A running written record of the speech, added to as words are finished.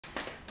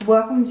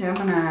Welcome,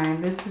 Gemini.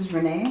 This is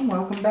Renee.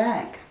 Welcome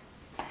back.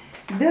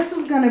 This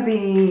is going to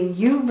be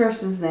you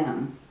versus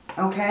them,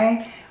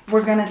 okay?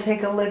 We're going to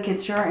take a look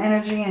at your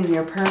energy and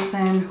your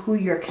person, who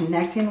you're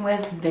connecting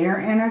with, their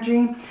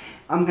energy.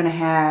 I'm going to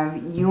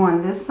have you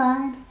on this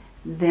side,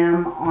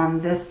 them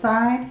on this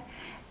side.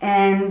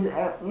 And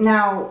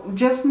now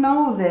just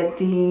know that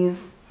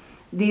these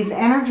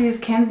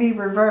energies can be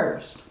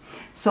reversed.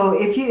 So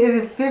if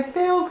it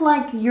feels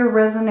like you're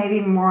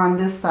resonating more on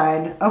this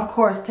side, of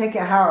course, take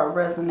it how it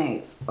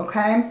resonates,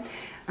 okay?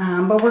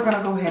 But we're going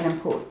to go ahead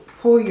and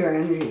pull your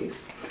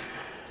energies.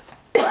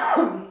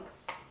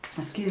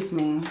 Excuse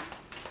me.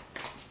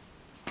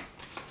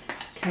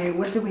 Okay,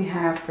 what do we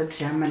have for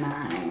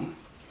Gemini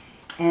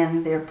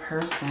and their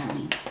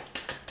person?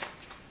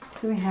 What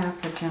do we have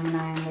for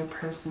Gemini and their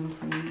person,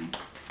 please?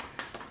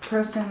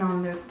 Person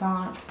on their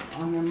thoughts,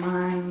 on their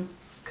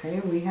minds.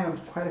 Okay, we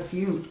have quite a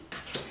few.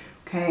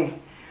 Okay,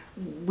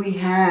 we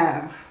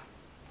have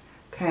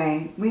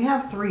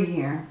 3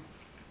 here.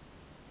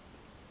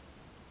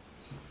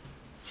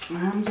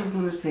 I'm just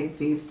going to take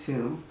these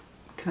 2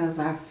 because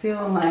I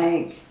feel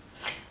like,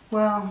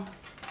 well,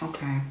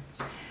 okay.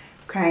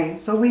 Okay,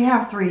 so we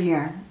have 3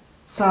 here.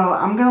 So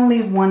I'm going to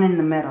leave 1 in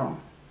the middle.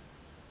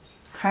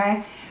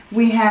 Okay,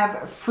 we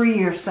have free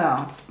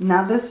yourself.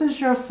 Now this is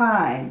your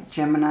side,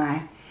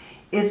 Gemini.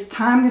 It's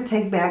time to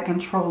take back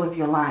control of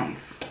your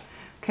life.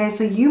 Okay,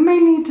 so you may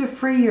need to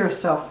free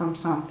yourself from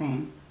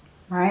something,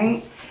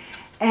 right?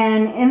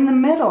 And in the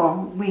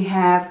middle, we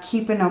have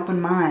keep an open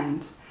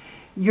mind.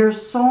 Your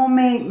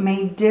soulmate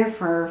may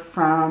differ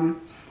from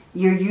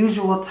your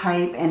usual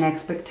type and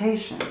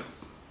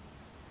expectations.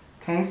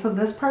 Okay, so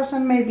this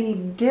person may be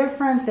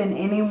different than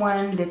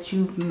anyone that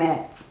you've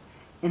met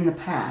in the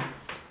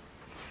past,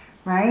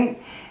 right?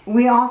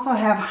 We also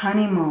have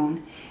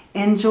honeymoon.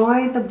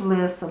 Enjoy the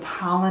bliss of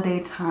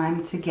holiday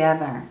time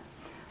together,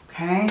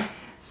 okay?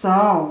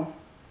 So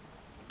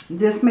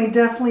this may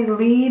definitely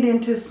lead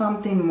into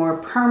something more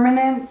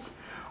permanent,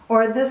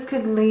 or this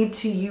could lead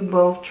to you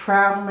both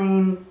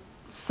traveling,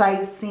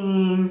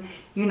 sightseeing,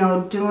 you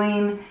know,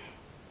 going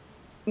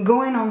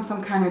on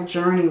some kind of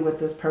journey with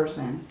this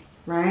person,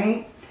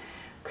 right?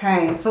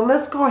 Okay, so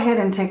let's go ahead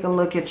and take a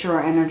look at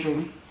your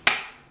energy.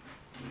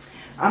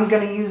 I'm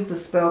going to use the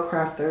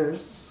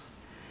Spellcrafters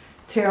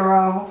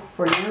Tarot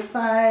for your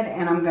side,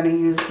 and I'm going to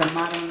use the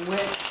Modern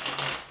Witch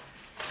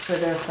for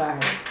their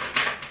side.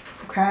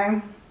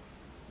 Okay,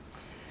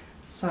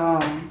 so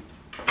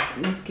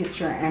let's get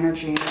your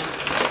energy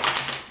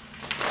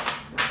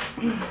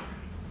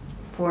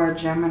for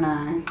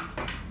Gemini.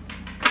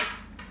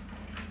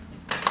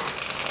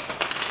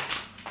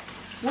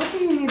 What do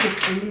you need to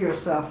free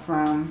yourself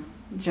from,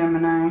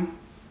 Gemini?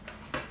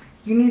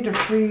 You need to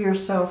free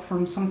yourself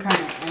from some kind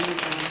of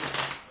energy.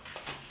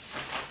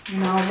 You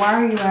know, why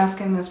are you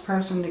asking this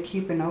person to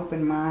keep an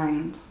open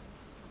mind?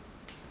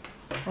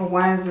 Or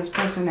why is this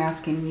person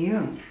asking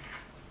you?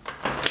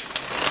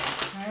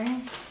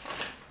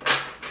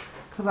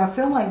 Because I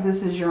feel like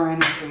this is your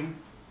energy.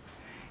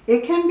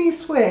 It can be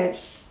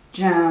switched,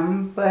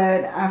 Gem,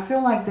 but I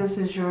feel like this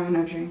is your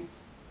energy.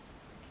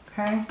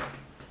 Okay?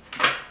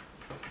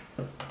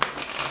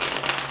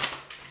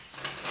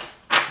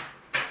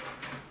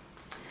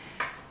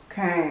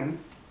 Okay.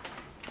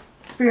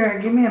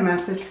 Spirit, give me a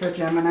message for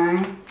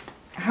Gemini.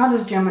 How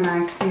does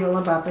Gemini feel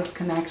about this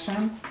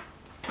connection?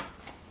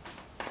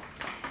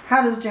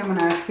 How does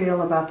Gemini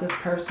feel about this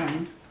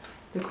person?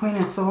 The Queen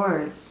of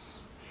Swords.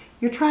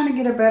 You're trying to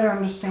get a better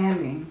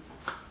understanding.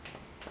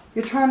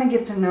 You're trying to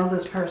get to know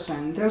this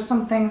person. There's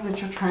some things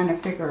that you're trying to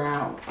figure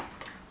out,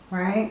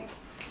 right?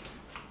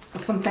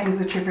 Some things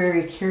that you're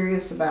very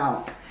curious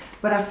about.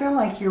 But I feel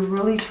like you're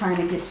really trying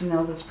to get to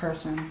know this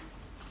person.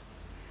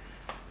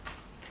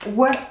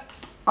 What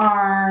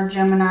are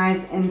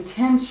Gemini's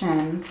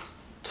intentions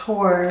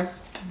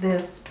towards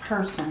this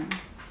person?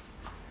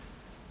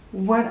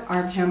 What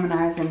are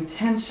Gemini's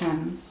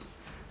intentions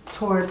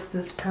towards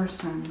this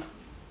person?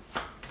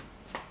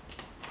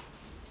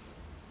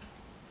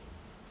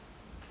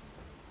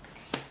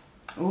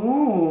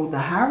 Oh, the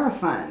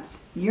Hierophant.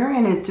 You're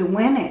in it to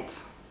win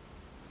it.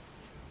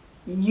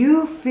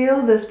 You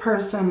feel this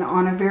person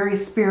on a very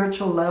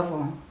spiritual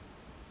level,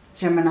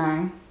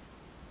 Gemini.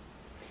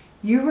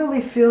 You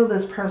really feel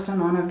this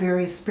person on a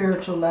very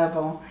spiritual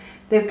level.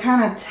 They've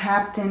kind of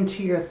tapped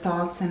into your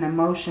thoughts and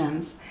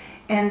emotions,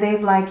 and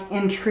they've like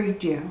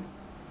intrigued you,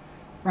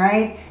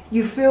 right?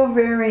 You feel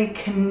very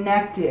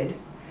connected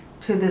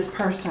to this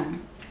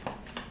person.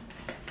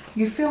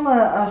 You feel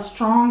a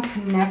strong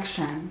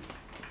connection.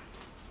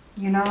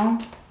 You know,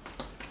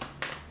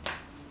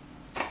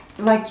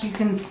 like you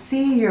can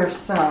see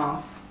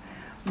yourself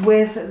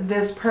with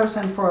this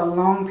person for a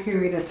long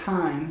period of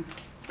time.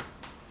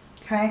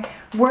 Okay,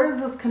 where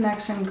is this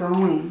connection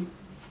going?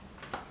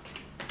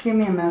 Give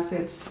me a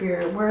message,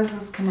 Spirit. Where is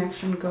this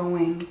connection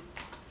going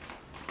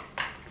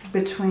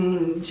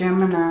between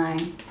Gemini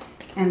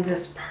and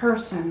this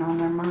person on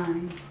their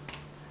mind?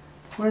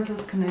 Where's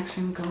this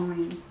connection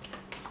going?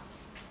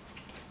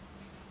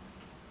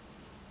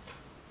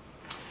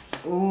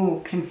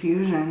 Oh,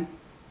 confusion.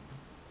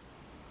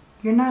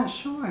 You're not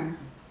sure.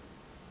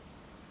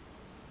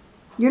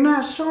 You're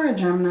not sure,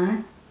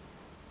 Gemini.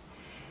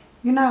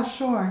 You're not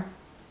sure.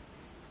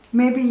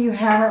 Maybe you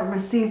haven't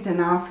received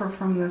an offer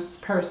from this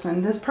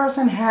person. This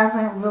person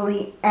hasn't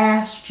really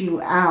asked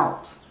you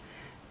out,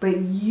 but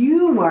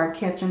you are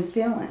catching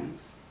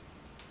feelings.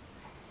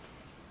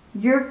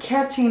 You're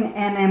catching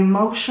an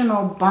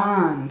emotional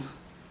bond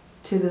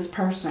to this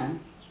person.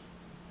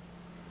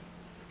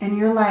 And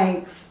you're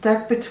like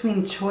stuck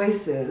between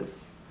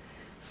choices,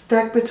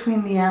 stuck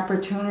between the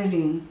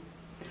opportunity,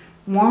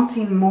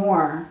 wanting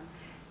more,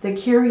 the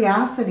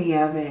curiosity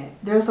of it.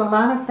 There's a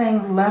lot of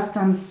things left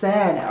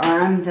unsaid or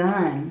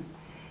undone.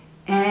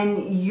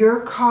 And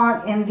you're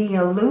caught in the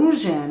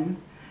illusion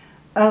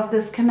of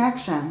this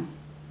connection.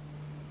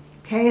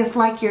 Okay, it's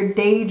like you're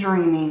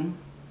daydreaming,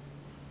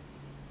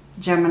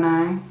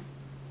 Gemini.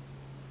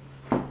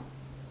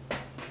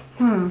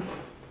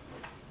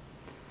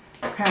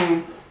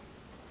 Okay.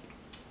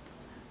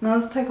 Now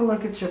let's take a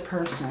look at your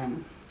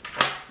person.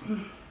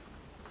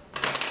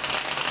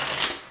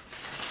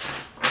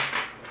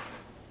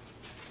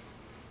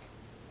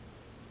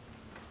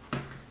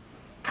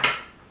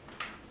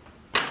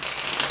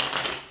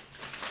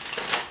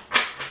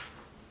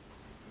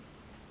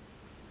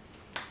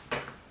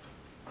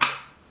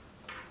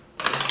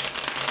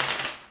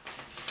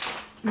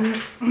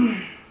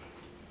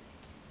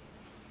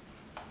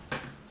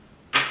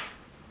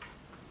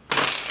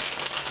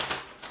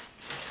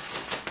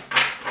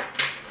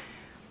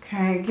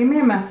 Okay, give me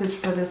a message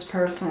for this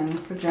person,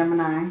 for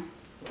Gemini.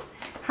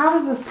 How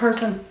does this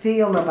person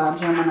feel about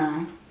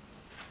Gemini?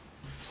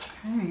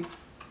 Okay.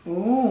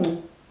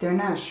 Ooh, they're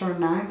not sure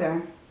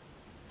neither.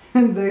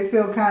 They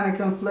feel kind of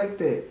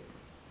conflicted.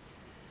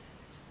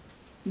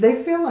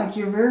 They feel like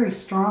you're very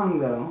strong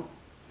though.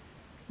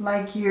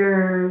 Like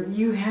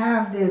you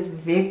have this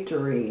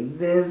victory,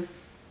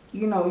 this,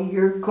 you know,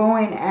 you're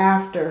going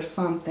after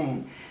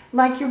something.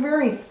 Like you're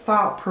very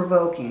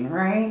thought-provoking,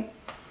 right?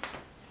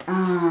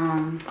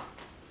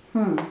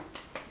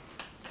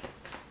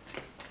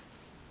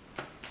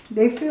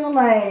 They feel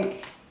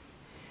like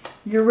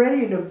you're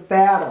ready to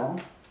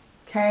battle.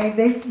 Okay?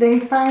 They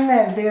find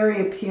that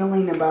very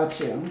appealing about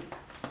you.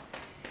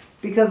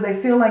 Because they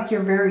feel like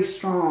you're very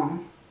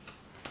strong.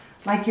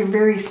 Like you're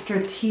very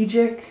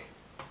strategic,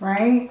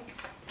 right?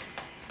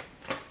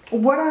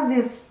 What are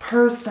this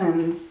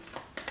person's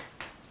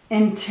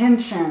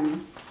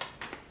intentions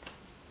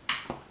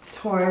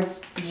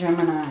towards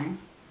Gemini?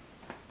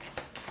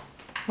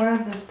 What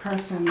are this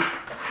person's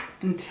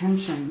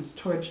intentions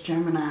towards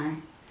Gemini?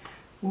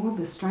 Ooh,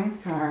 the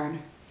Strength card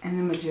and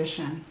the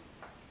Magician.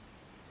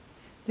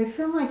 They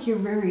feel like you're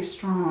very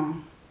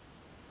strong.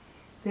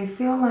 They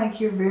feel like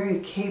you're very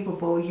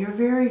capable. You're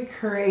very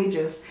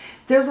courageous.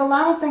 There's a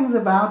lot of things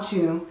about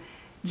you,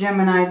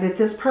 Gemini, that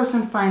this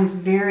person finds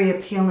very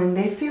appealing.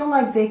 They feel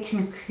like they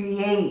can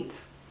create.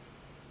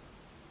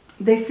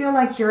 They feel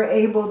like you're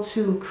able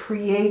to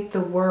create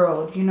the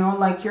world, you know,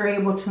 like you're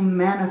able to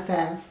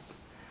manifest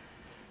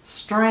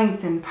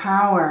strength and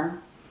power,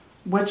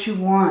 what you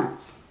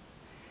want.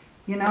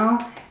 You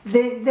know,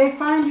 they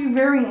find you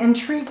very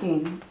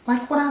intriguing.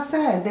 Like what I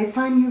said, they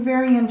find you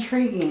very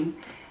intriguing.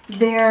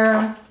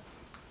 They're,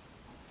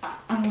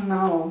 I don't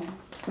know,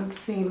 let's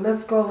see,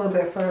 let's go a little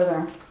bit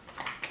further.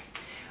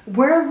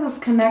 Where is this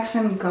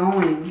connection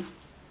going?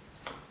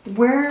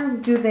 Where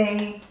do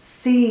they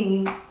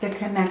see the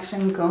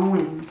connection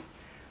going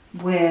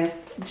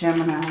with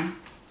Gemini?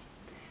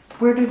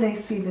 Where do they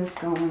see this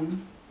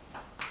going?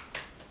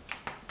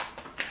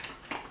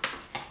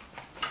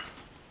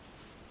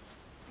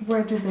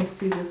 Where do they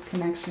see this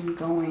connection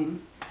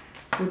going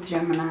with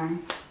Gemini?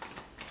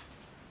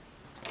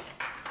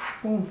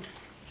 Oh,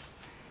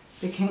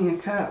 the King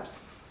of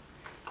Cups.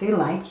 They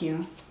like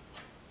you.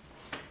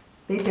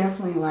 They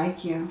definitely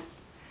like you.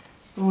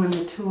 Oh, and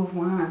the Two of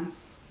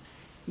Wands.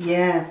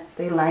 Yes,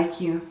 they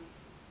like you.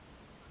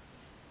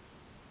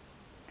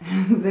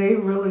 They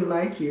really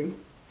like you,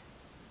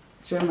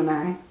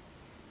 Gemini.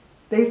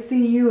 They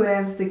see you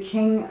as the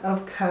King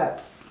of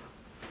Cups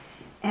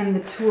and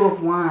the Two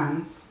of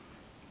Wands.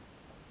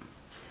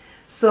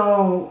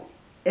 So,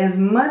 as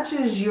much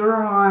as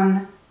you're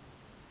on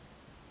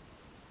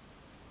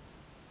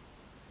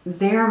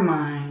their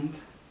mind,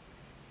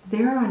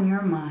 they're on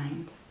your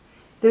mind.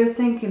 They're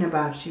thinking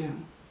about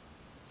you.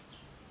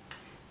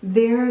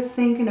 They're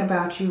thinking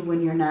about you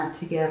when you're not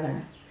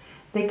together.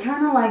 They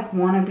kind of like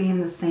want to be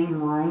in the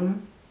same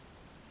room,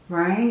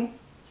 right?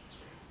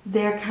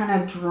 They're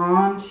kind of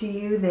drawn to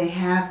you. They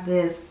have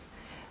this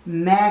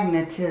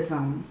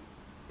magnetism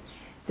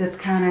that's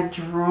kind of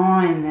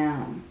drawing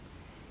them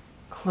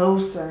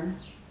closer.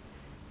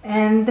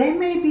 And they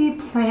may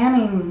be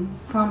planning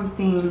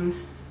something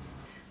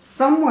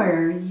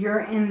somewhere. You're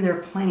in their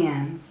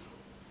plans,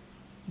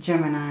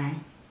 Gemini.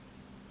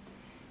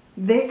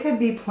 They could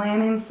be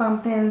planning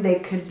something. They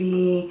could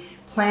be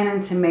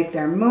planning to make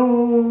their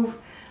move.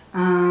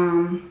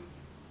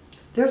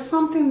 There's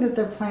something that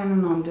they're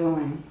planning on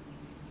doing.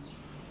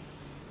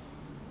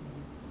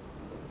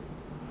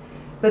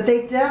 But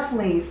they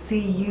definitely see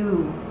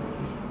you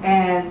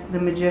as the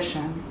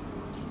Magician.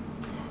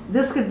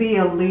 This could be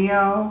a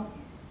Leo.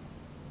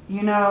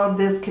 You know,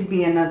 this could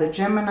be another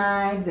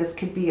Gemini. This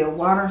could be a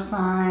water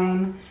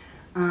sign,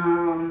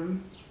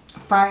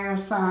 fire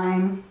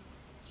sign.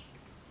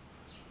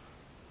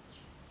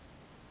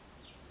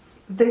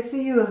 They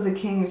see you as the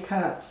King of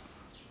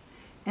Cups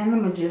and the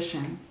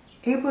Magician,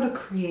 able to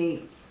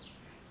create,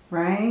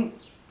 right?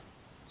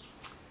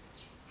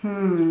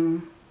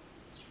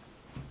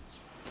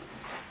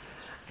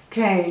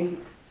 Okay,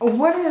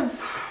 what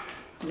is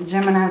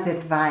Gemini's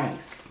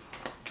advice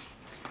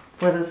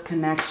for this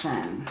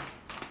connection?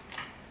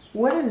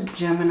 What is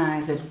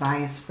Gemini's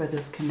advice for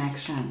this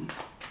connection?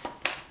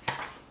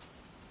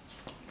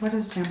 What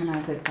is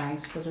Gemini's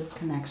advice for this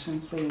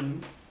connection,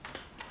 please?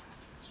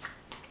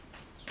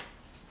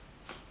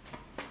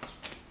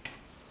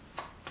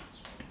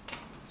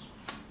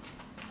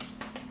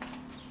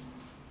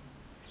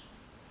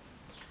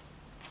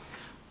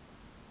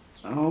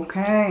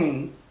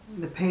 Okay,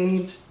 the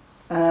Page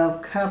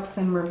of Cups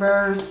in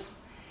reverse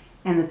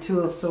and the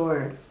Two of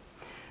Swords.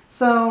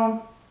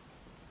 So,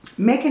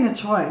 making a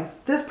choice.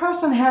 This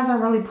person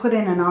hasn't really put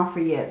in an offer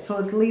yet, so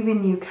it's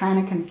leaving you kind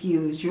of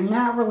confused. You're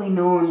not really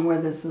knowing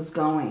where this is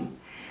going.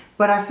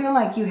 But I feel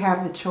like you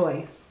have the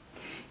choice.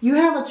 You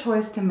have a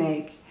choice to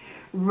make,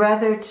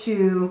 whether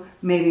to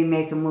maybe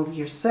make a move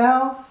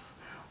yourself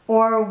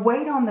or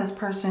wait on this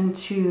person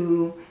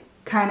to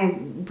kind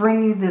of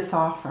bring you this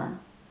offer.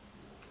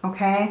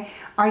 Okay?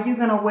 Are you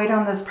going to wait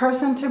on this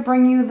person to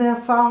bring you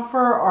this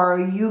offer, or are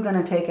you going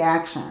to take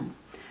action?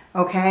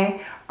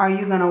 Okay? Are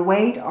you going to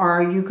wait, or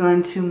are you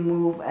going to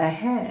move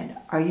ahead?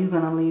 Are you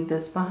going to leave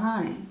this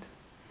behind?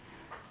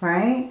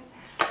 Right?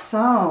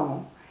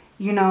 So,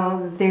 you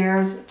know,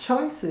 there's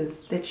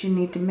choices that you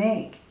need to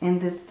make in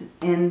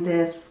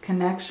this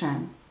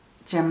connection,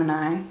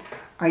 Gemini.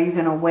 Are you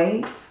going to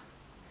wait?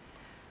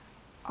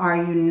 Are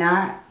you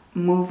not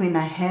moving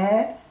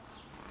ahead?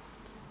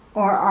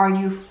 Or are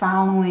you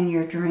following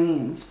your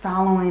dreams,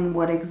 following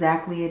what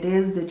exactly it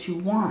is that you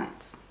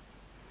want?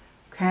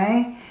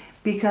 Okay?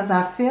 Because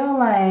I feel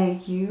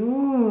like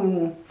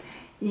you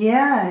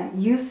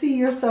see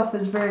yourself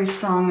as very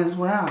strong as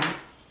well.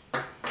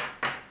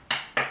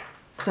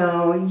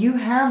 So you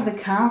have the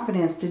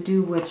confidence to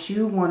do what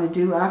you want to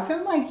do. I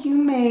feel like you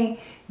may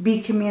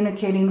be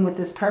communicating with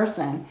this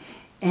person.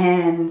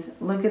 And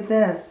look at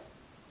this,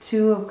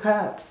 Two of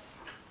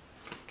Cups.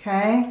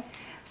 Okay?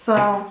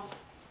 So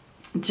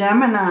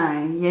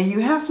Gemini, yeah,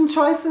 you have some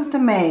choices to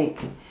make.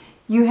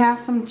 You have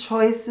some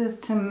choices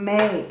to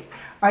make.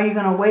 Are you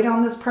going to wait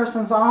on this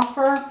person's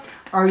offer?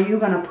 Or are you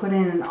going to put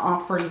in an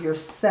offer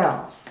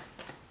yourself?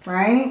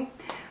 Right?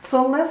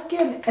 So let's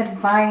get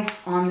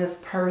advice on this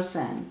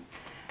person.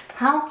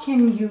 How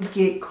can you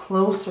get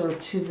closer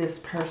to this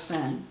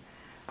person?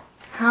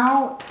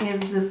 How is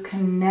this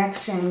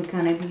connection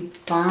going to be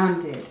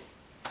bonded?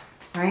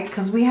 Right?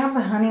 Because we have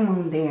the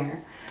honeymoon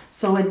there.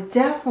 So it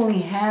definitely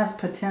has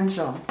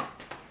potential.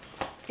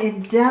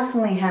 It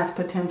definitely has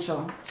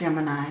potential,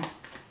 Gemini.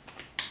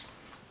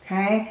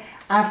 Okay?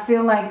 I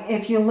feel like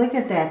if you look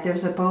at that,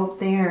 there's a boat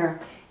there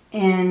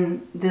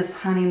in this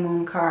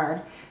honeymoon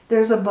card.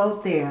 There's a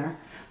boat there.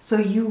 So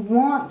you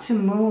want to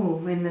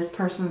move in this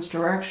person's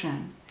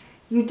direction.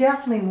 You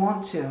definitely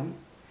want to.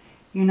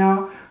 You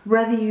know,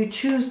 whether you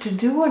choose to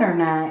do it or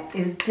not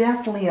is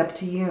definitely up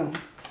to you.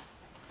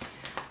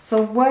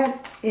 So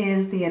what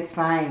is the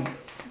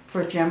advice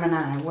for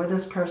Gemini where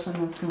this person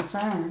is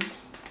concerned?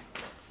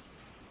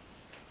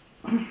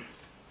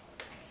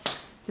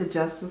 The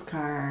Justice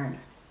card.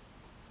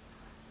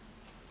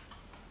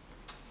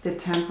 The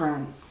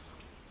Temperance.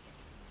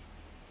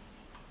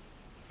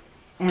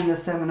 And the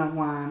Seven of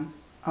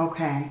Wands.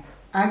 Okay,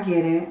 I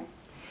get it.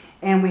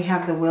 And we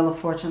have the Wheel of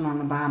Fortune on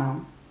the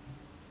bottom.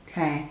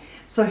 Okay,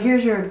 so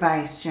here's your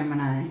advice,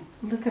 Gemini.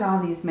 Look at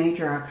all these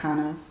major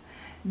arcanas.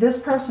 This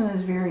person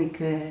is very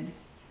good.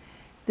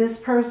 This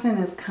person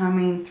is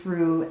coming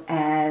through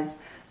as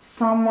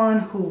someone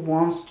who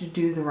wants to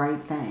do the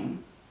right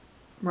thing.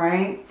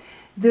 Right?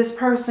 This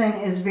person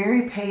is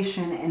very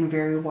patient and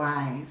very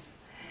wise.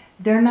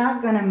 They're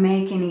not going to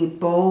make any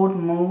bold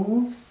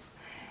moves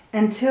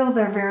until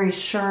they're very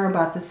sure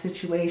about the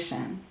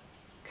situation.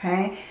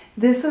 Okay?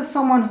 This is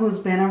someone who's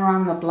been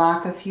around the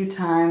block a few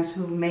times,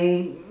 who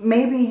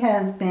maybe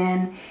has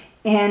been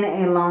in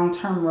a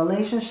long-term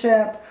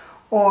relationship,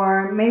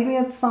 or maybe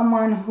it's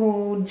someone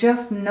who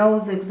just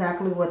knows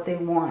exactly what they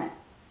want,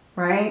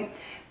 right?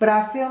 But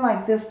I feel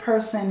like this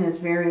person is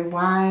very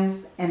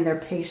wise and they're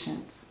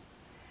patient.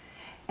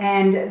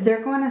 And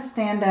they're going to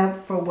stand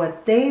up for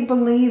what they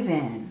believe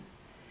in,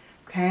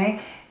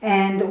 okay?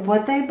 And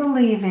what they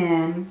believe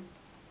in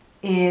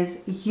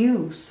is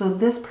you. So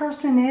this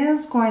person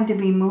is going to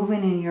be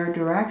moving in your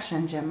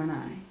direction,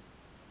 Gemini.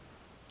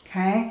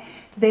 Okay?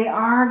 They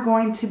are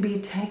going to be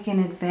taking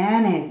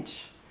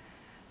advantage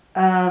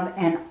of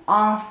an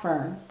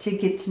offer to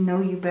get to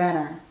know you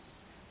better.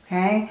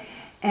 Okay?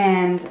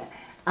 And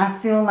I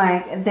feel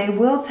like they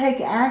will take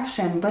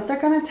action, but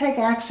they're going to take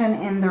action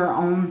in their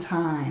own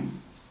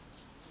time.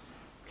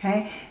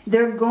 Okay?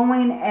 They're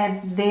going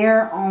at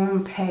their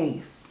own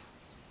pace.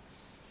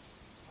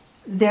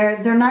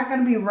 They're not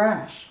going to be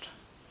rushed.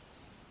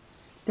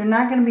 They're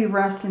not going to be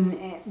rushed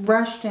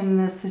in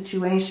this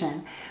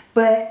situation.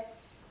 But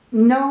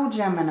know,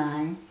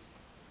 Gemini,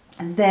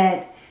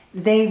 that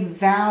they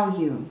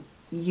value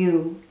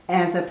you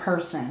as a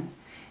person.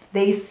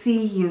 They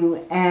see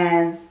you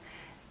as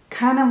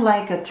kind of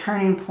like a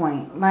turning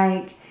point,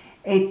 like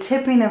a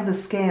tipping of the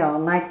scale,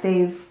 like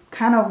they've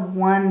kind of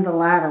won the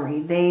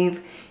lottery.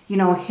 They've, you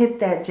know,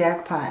 hit that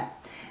jackpot.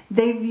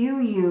 They view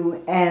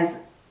you as,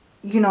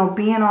 you know,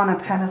 being on a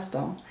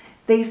pedestal.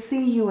 They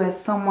see you as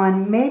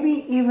someone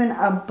maybe even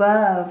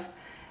above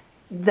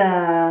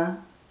their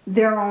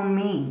own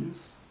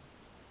means.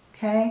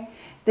 Okay?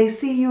 They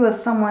see you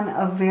as someone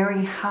of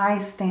very high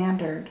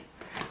standard.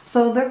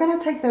 So they're going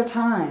to take their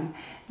time.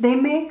 They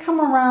may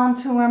come around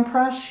to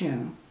impress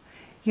you,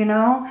 you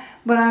know,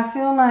 but I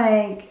feel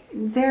like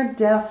they're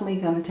definitely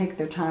going to take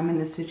their time in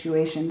this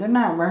situation. They're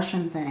not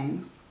rushing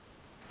things.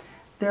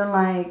 They're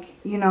like,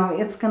 you know,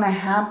 it's going to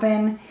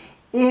happen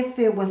if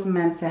it was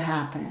meant to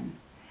happen,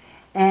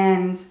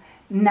 and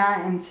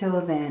not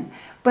until then.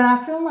 But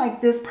I feel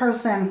like this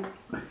person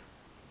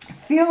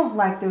feels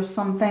like there's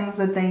some things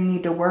that they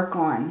need to work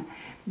on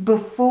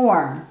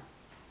before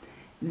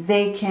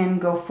they can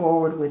go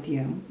forward with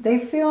you. They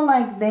feel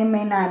like they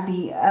may not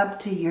be up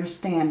to your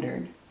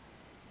standard.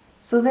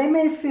 So they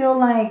may feel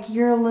like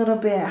you're a little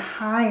bit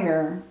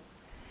higher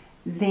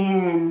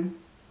than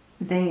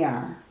they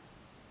are,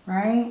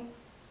 right?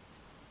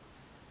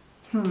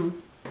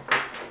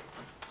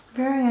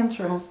 Very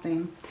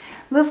interesting.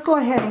 Let's go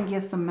ahead and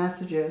get some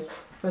messages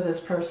for this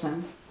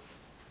person.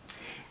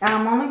 And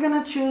I'm only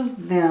going to choose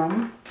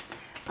them.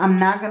 I'm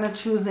not going to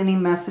choose any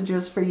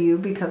messages for you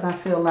because I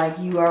feel like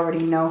you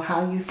already know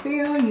how you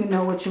feel. You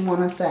know what you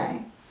want to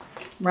say,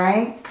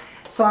 right?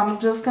 So I'm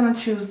just going to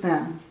choose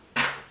them.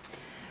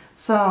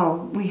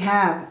 So we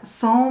have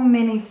so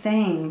many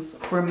things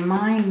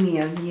remind me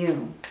of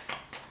you.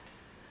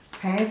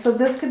 Okay, so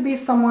this could be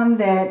someone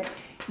that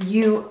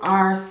you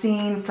are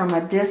seeing from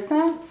a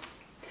distance,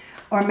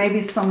 or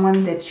maybe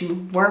someone that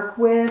you work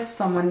with,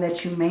 someone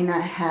that you may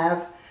not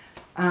have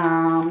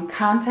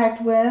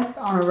contact with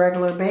on a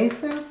regular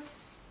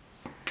basis.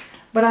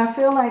 But I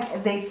feel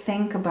like they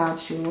think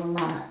about you a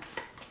lot.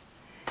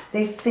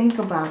 They think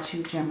about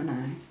you,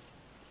 Gemini.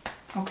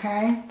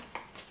 Okay?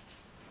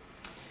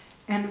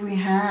 And we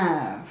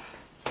have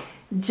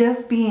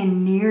just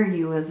being near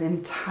you is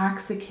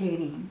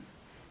intoxicating.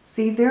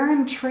 See, they're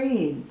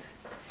intrigued.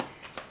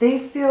 They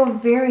feel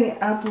very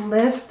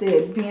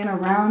uplifted being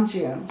around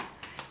you.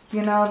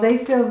 You know, they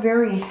feel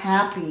very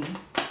happy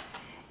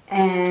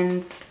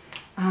and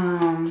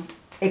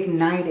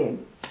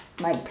ignited,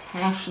 like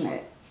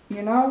passionate,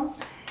 you know.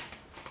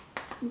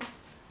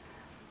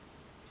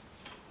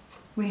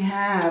 We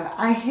have,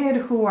 I hid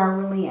who I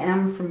really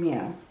am from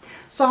you.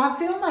 So I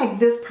feel like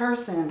this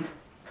person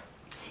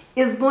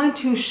is going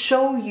to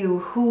show you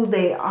who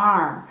they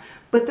are,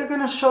 but they're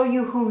going to show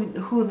you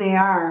who they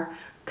are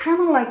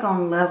kind of like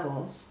on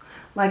levels.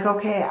 Like,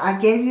 okay, I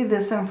gave you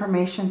this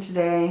information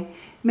today.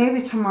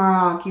 Maybe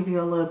tomorrow I'll give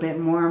you a little bit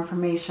more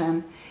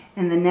information.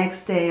 And the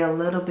next day a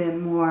little bit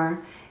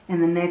more.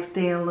 And the next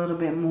day a little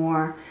bit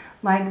more.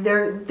 Like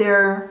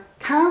they're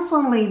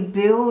constantly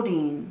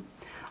building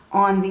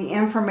on the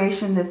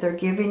information that they're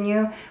giving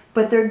you.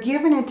 But they're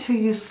giving it to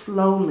you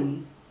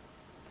slowly.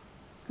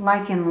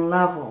 Like in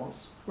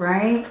levels,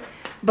 right?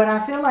 But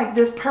I feel like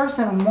this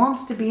person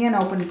wants to be an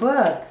open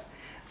book.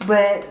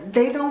 But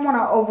they don't want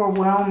to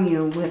overwhelm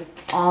you with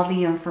all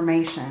the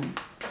information,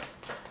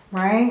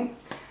 right?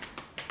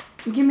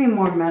 Give me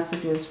more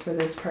messages for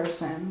this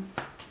person.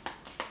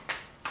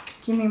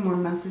 Give me more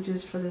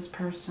messages for this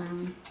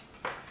person.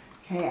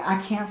 Okay, I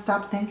can't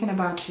stop thinking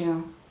about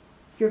you.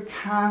 You're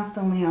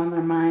constantly on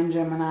their mind,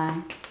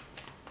 Gemini.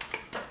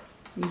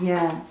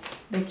 Yes,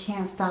 they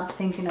can't stop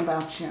thinking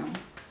about you.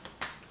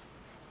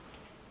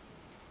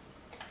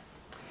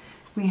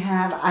 We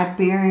have, I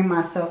bury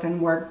myself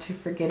in work to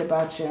forget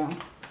about you.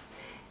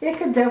 It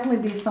could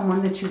definitely be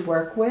someone that you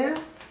work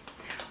with.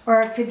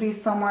 Or it could be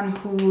someone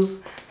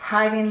who's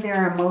hiding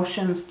their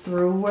emotions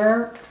through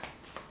work.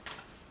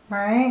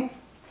 Right?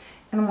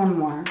 And one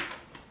more.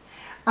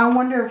 I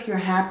wonder if you're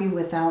happy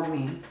without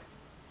me.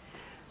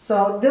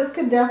 So this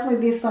could definitely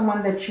be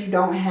someone that you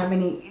don't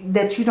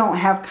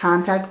have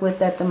contact with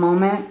at the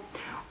moment.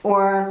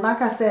 Or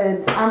like I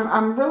said,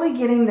 I'm really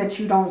getting that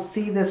you don't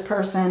see this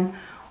person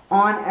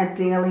on a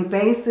daily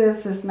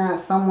basis. It's not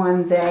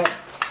someone that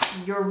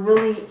you're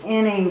really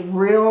in a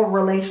real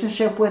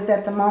relationship with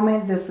at the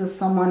moment. This is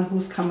someone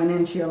who's coming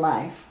into your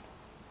life,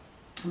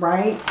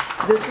 right?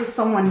 This is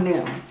someone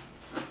new.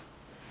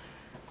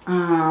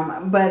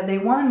 But they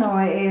want to know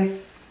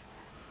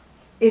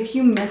if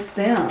you miss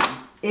them,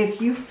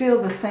 if you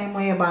feel the same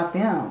way about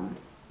them,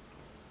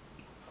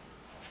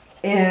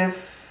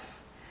 if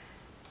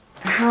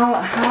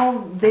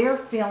how their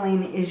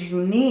feeling is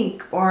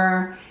unique,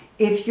 or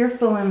if you're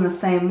feeling the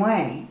same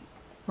way,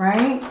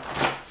 right?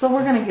 So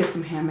we're going to get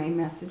some handmade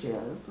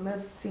messages.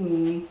 Let's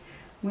see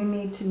We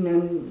need to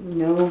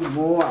know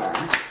more.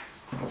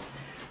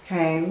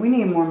 Okay, we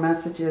need more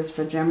messages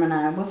for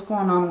Gemini. What's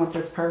going on with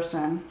this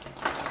person?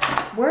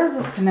 Where is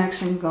this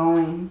connection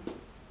going?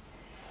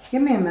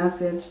 Give me a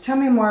message. Tell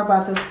me more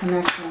about this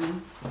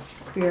connection,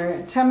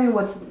 Spirit. Tell me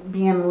what's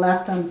being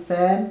left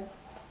unsaid.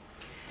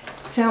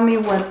 Tell me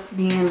what's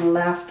being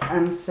left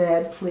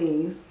unsaid,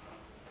 please.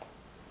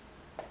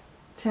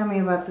 Tell me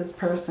about this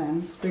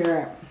person,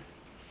 Spirit.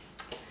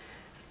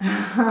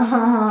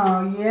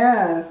 Oh,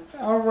 yes.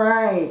 All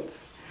right.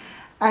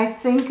 I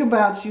think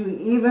about you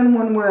even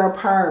when we're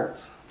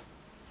apart.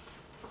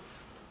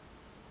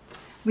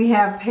 We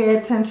have pay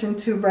attention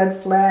to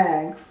red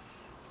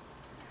flags.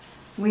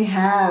 We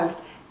have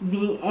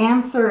the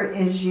answer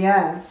is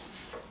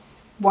yes.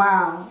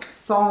 Wow.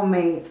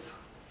 Soulmate.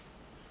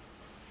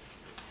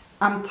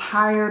 I'm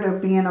tired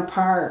of being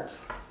apart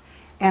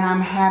and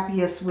I'm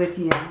happiest with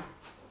you.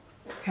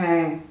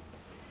 Okay.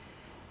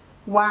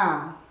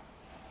 Wow.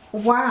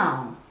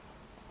 Wow.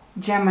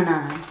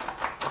 Gemini.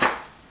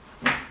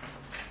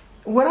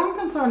 What I'm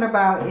concerned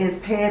about is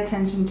pay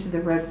attention to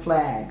the red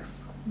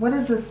flags. What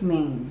does this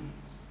mean?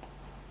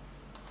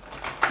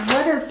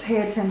 What does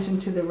pay attention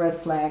to the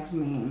red flags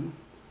mean?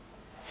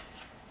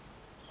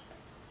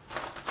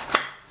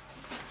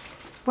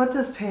 What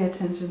does pay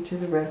attention to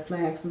the red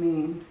flags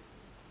mean?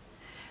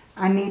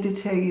 I need to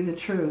tell you the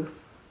truth.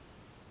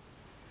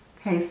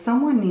 Okay,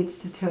 someone needs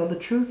to tell the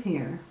truth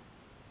here.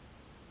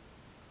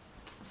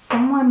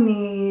 Someone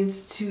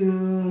needs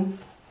to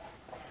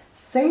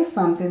say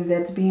something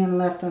that's being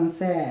left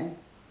unsaid.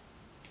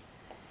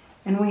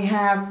 And we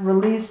have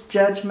release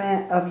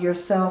judgment of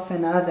yourself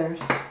and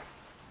others.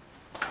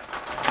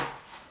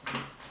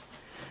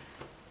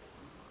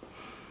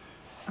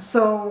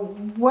 So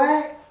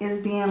what is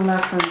being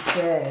left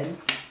unsaid?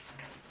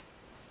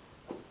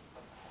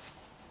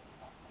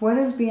 What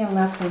is being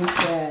left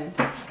unsaid,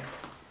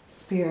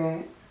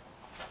 Spirit?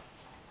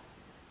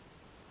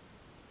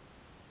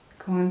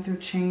 Going through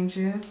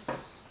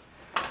changes,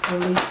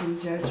 releasing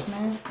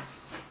judgments.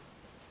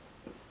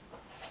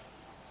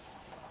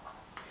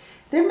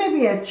 There may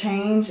be a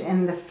change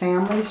in the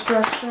family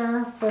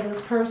structure for this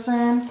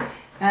person.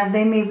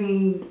 They may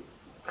be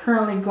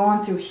currently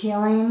going through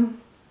healing.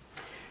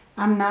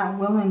 I'm not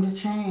willing to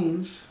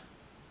change.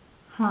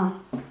 Huh.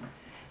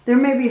 There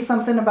may be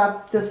something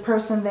about this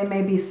person. They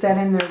may be set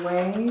in their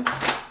ways.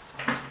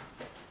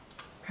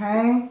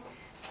 Okay.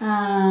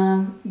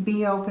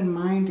 Be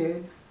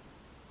open-minded.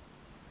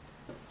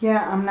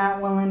 Yeah, I'm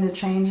not willing to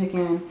change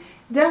again.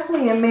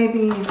 Definitely it may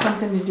be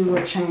something to do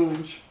with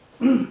change.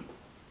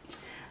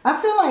 I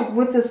feel like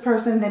with this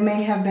person, they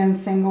may have been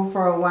single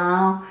for a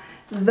while.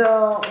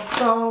 Though,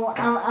 so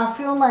I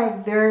feel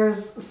like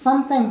there's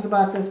some things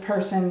about this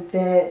person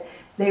that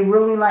they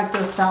really like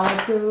their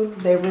solitude.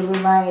 They really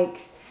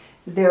like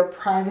their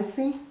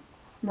privacy,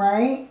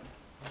 right?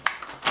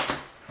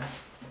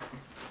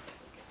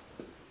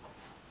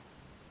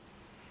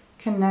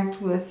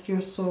 Connect with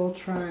your soul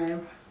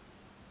tribe.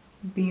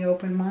 Be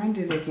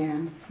open-minded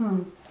again.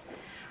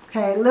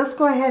 Okay, let's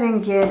go ahead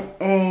and get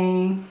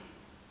a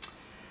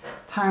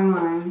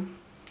timeline.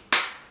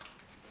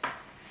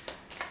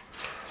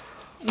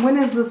 When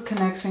is this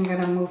connection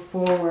going to move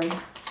forward?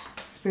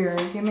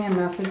 Spirit, give me a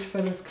message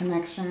for this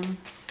connection.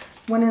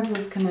 When is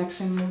this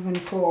connection moving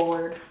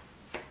forward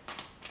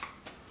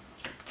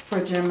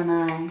for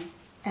Gemini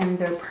and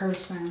their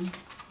person?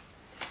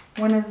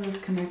 When is this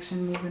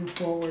connection moving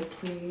forward,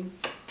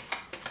 please?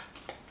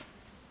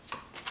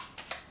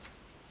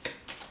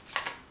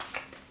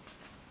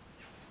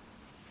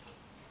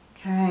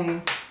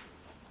 Okay.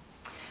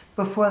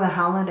 Before the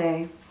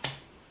holidays.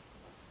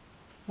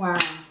 Wow.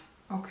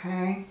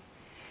 Okay.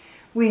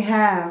 We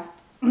have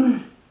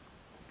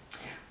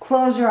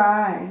close your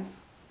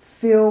eyes.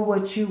 Feel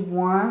what you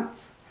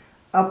want.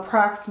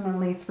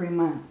 Approximately 3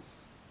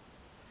 months.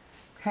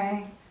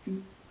 Okay.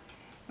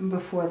 And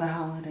before the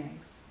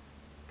holidays.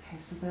 Okay,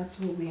 so that's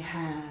what we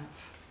have.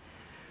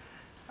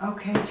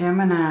 Okay,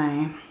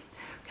 Gemini.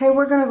 Okay,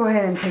 we're going to go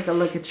ahead and take a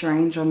look at your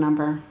angel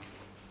number.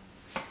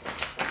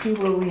 See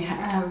what we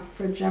have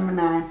for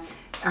Gemini.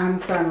 I'm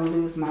starting to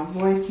lose my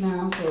voice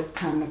now, so it's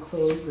time to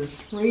close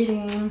this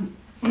reading.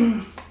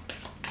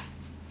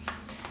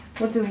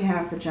 What do we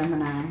have for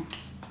Gemini?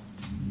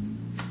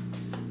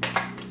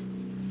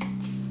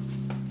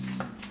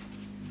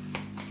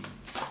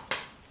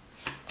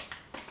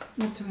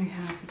 What do we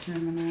have for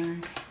Gemini?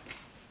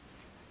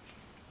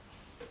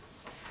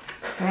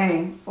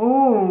 Okay.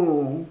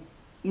 Oh,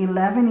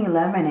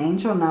 1111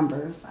 angel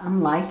numbers.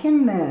 I'm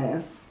liking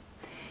this.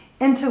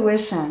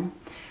 Intuition.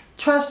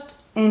 Trust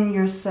in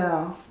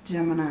yourself,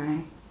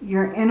 Gemini.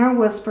 Your inner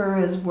whisperer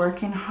is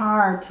working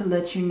hard to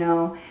let you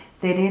know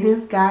that it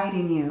is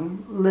guiding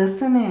you.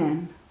 Listen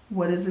in.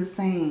 What is it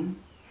saying?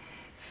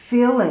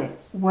 Feel it.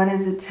 What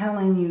is it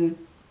telling you?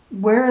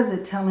 Where is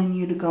it telling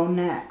you to go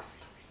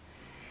next?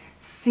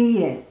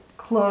 See it.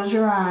 Close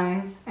your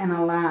eyes and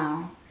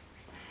allow.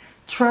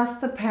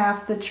 Trust the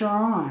path that you're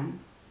on.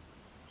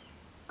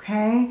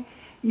 Okay?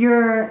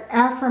 Your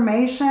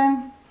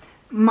affirmation,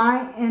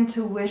 My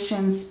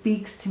intuition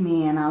speaks to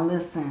me and I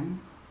listen.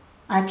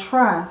 I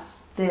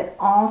trust that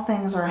all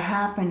things are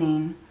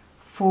happening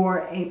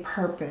for a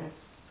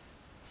purpose.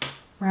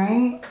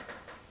 Right?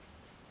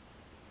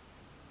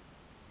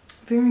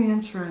 Very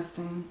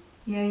interesting.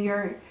 Yeah,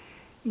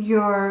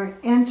 your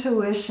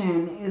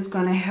intuition is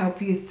going to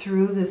help you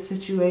through the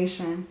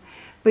situation.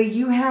 But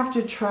you have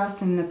to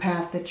trust in the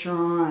path that you're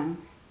on.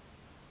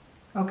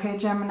 Okay,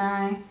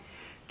 Gemini?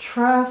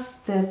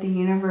 Trust that the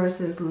universe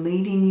is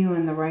leading you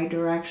in the right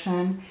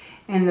direction.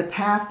 And the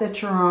path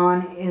that you're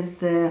on is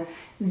the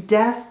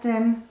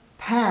destined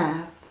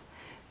path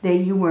that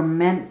you were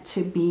meant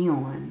to be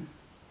on.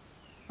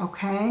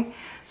 Okay?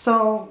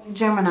 So,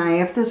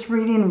 Gemini, if this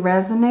reading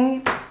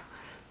resonates,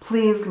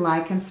 please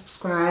like and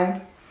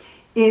subscribe.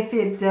 If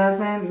it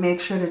doesn't,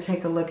 make sure to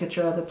take a look at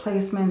your other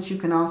placements. You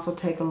can also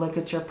take a look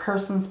at your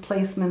person's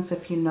placements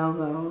if you know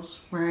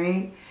those,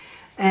 right?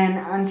 And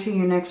until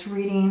your next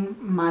reading,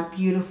 my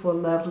beautiful,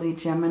 lovely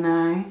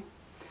Gemini,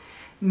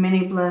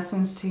 many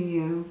blessings to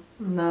you.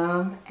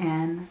 Love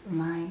and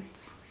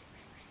light.